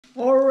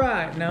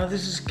Alright, now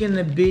this is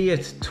gonna be a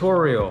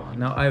tutorial.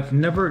 Now I've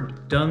never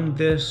done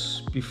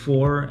this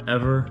before,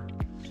 ever.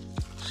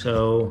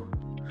 So,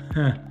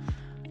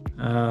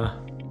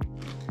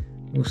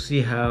 we'll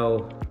see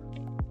how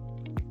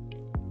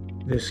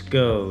this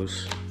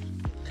goes.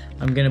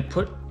 I'm gonna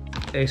put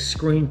a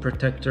screen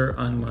protector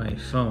on my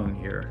phone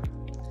here.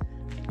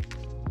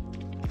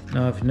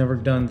 Now I've never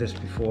done this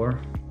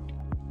before.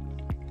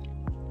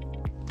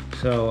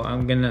 So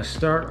I'm gonna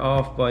start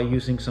off by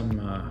using some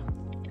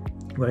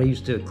what I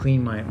used to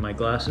clean my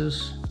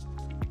glasses.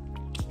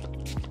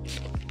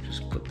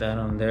 Just put that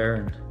on there,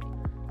 and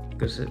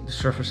because the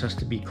surface has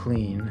to be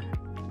clean,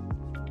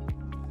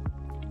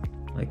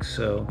 like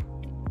so.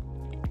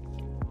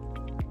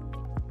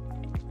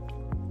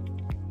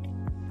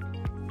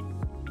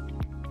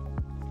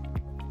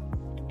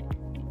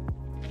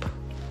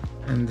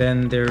 And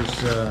then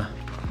there's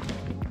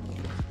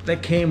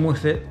that came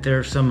with it.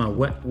 There's some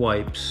wet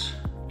wipes.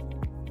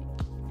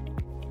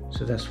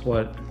 So that's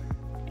what.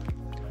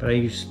 But I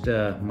used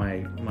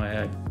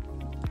my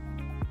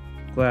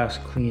glass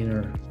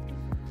cleaner.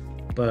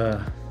 But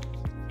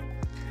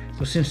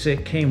so since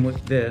it came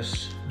with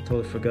this, I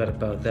totally forgot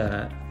about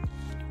that.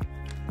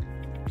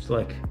 It's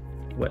like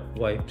wet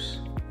wipes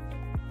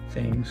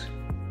things.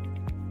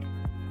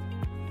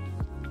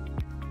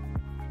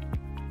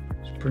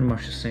 It's pretty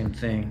much the same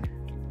thing.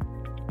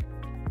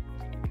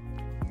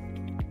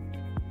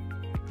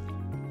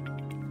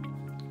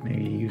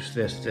 Maybe use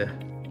this to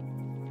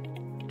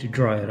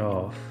dry it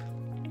off.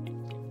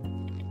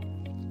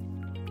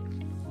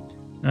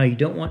 Now you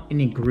don't want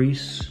any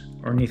grease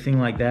or anything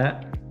like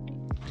that.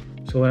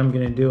 So what I'm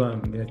gonna do,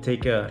 I'm gonna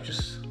take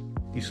just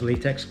these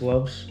latex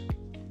gloves,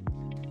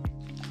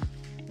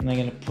 and I'm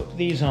gonna put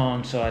these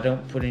on so I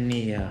don't put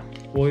any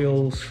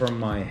oils from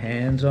my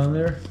hands on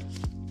there.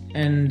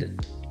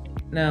 And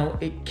now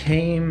it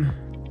came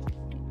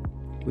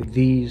with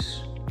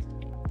these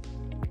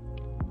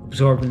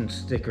absorbent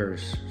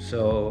stickers,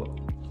 so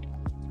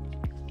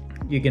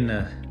you're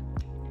gonna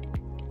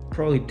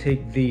probably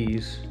take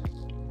these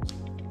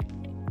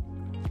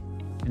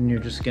and you're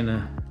just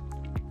gonna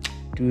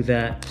do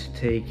that to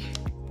take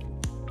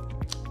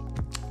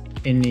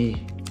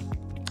any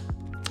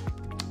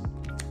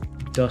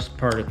dust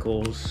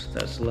particles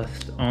that's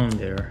left on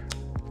there.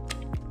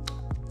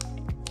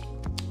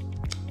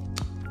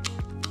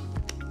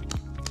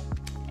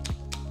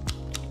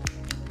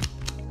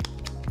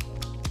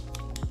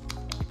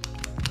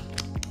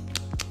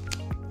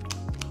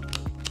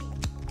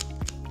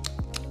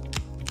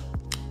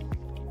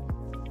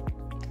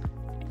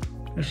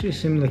 Actually, it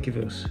seemed like it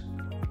was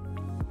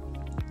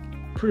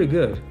pretty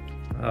good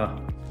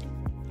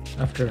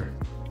after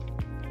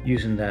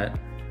using that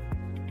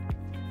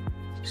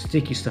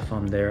sticky stuff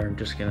on there. I'm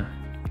just gonna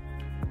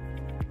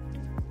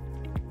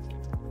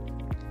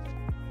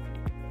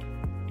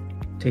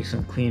take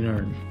some cleaner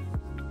and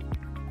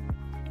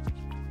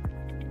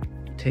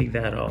take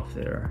that off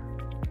there.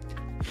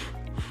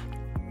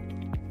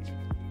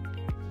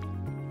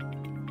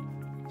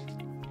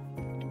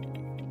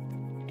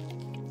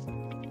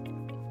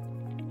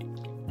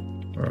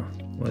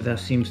 Well, that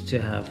seems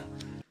to have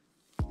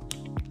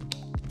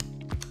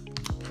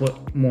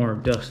put more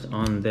dust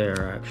on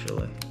there,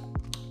 actually.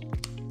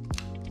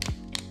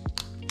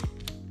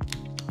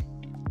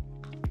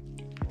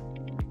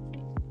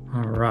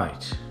 All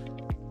right.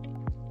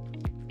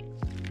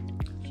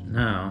 So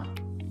now,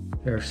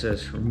 here it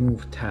says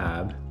remove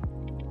tab.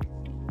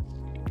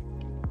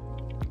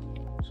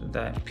 So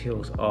that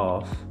peels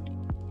off.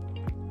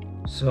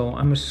 So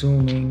I'm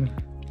assuming,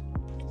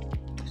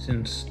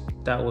 since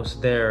that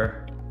was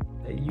there,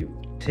 that you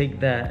take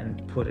that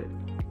and put it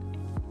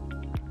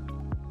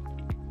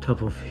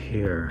top of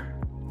here.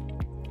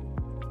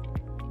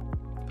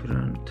 Put it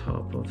on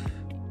top of.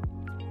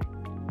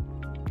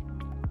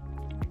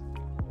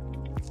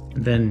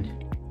 And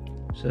then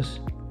just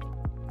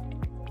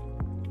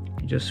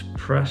you just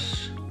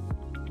press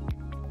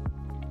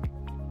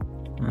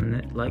on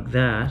it like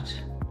that.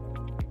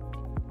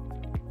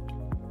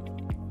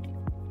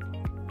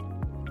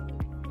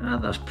 Ah,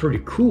 that's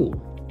pretty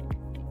cool.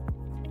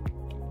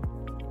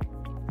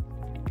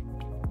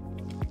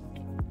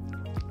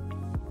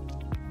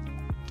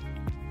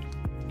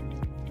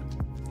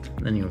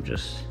 Then you'll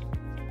just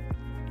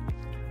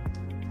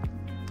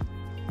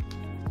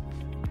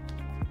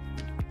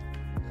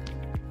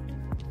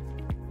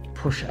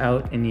push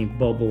out any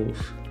bubbles.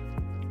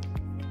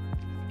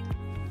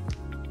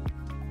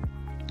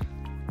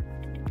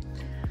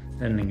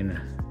 Then I'm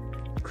gonna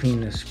clean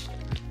this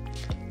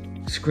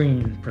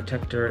screen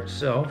protector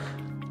itself.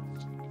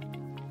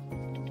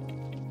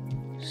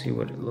 See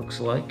what it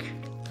looks like.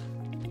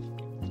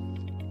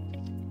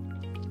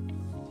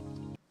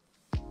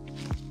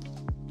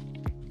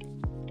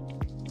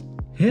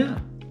 Yeah.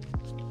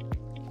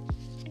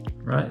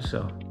 Right,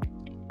 so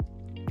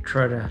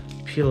try to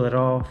peel it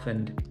off,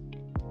 and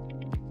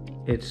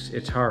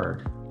it's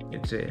hard.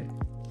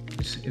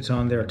 It's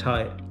on there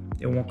tight.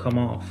 It won't come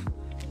off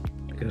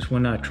because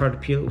when I try to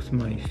peel it with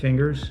my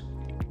fingers,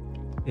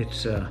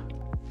 it's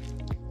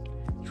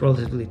it's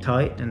relatively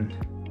tight, and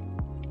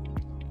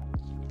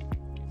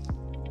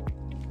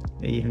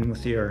even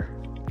with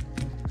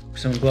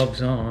some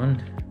gloves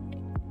on,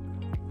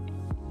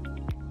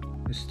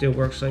 it still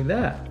works like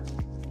that.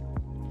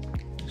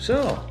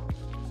 So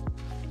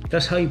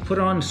that's how you put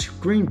on a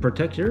screen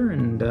protector,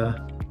 and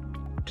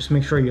just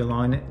make sure you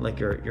align it like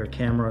your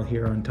camera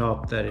here on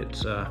top, that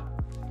it's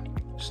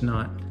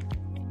not.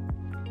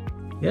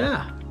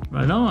 Yeah,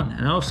 right on.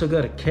 And I also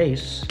got a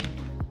case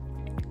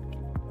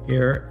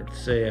here.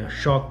 It's a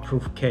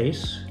shock-proof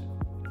case.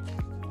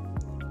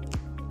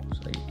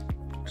 So you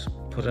just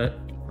put it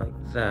like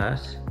that.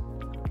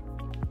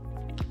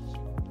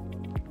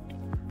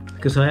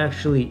 Because I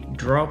actually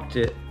dropped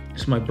it.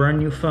 It's my brand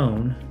new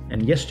phone,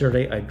 and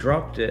yesterday I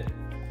dropped it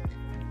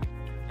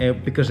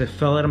because it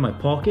fell out of my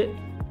pocket,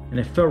 and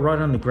it fell right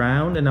on the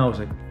ground, and I was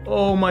like,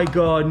 oh my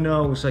god,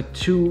 no. It was like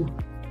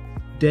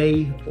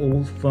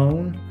 2-day-old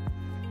phone,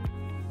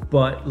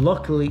 but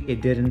luckily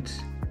it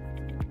didn't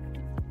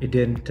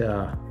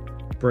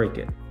break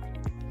it.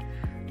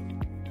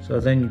 So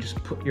then you just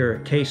put your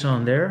case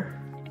on there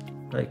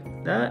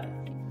like that.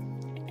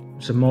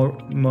 It's a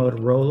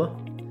Motorola,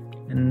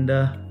 and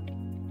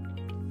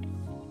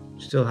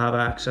still have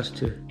access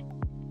to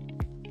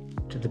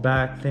the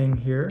back thing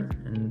here,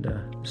 and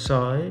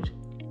side.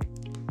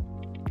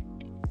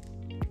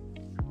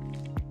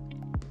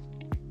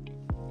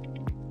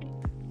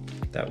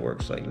 That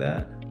works like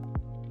that.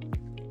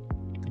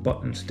 The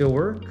buttons still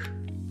work.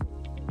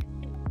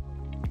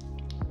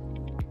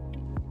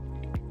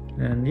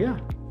 And yeah,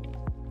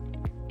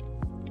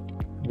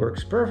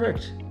 works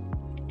perfect.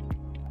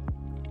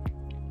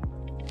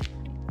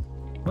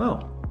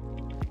 Well,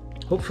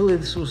 hopefully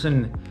this was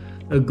a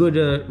good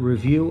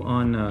review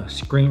on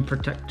screen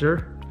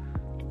protector,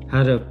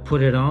 how to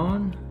put it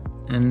on,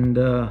 and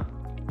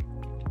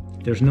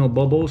there's no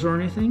bubbles or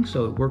anything,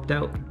 so it worked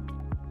out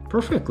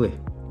perfectly.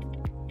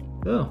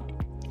 So,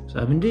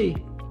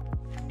 7D.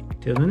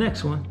 Till the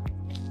next one.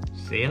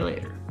 See you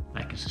later.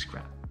 Like and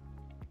subscribe.